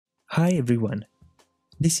Hi everyone!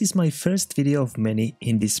 This is my first video of many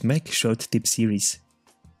in this Mac short tip series.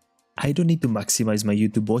 I don't need to maximize my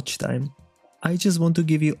YouTube watch time, I just want to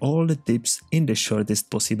give you all the tips in the shortest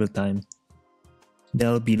possible time.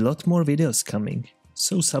 There'll be a lot more videos coming,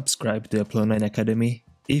 so subscribe to Apple Online Academy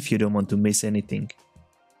if you don't want to miss anything.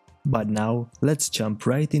 But now let's jump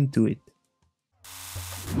right into it.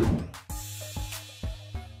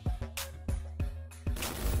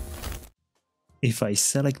 If I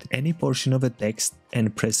select any portion of a text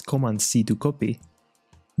and press Command-C to copy,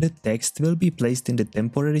 the text will be placed in the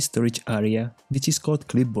temporary storage area, which is called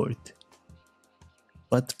Clipboard.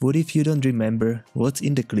 But what if you don't remember what's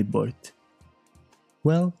in the clipboard?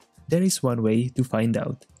 Well, there is one way to find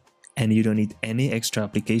out, and you don't need any extra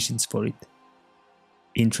applications for it.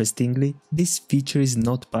 Interestingly, this feature is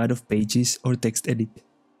not part of Pages or Text Edit,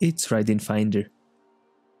 it's right in Finder.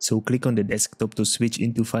 So click on the desktop to switch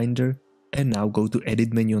into Finder, and now go to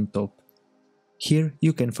Edit menu on top. Here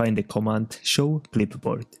you can find the command Show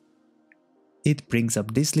Clipboard. It brings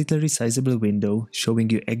up this little resizable window showing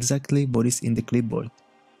you exactly what is in the clipboard.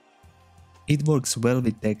 It works well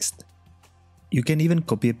with text. You can even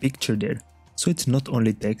copy a picture there, so it's not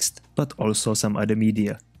only text but also some other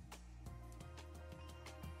media.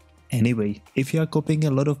 Anyway, if you are copying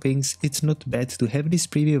a lot of things, it's not bad to have this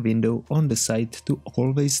preview window on the side to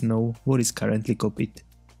always know what is currently copied.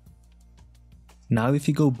 Now if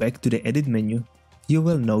you go back to the Edit menu, you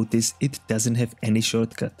will notice it doesn't have any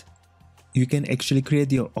shortcut. You can actually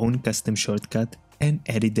create your own custom shortcut and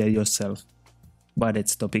edit there yourself. But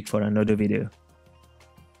that's topic for another video.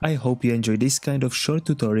 I hope you enjoy this kind of short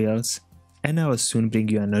tutorials, and I will soon bring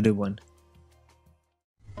you another one.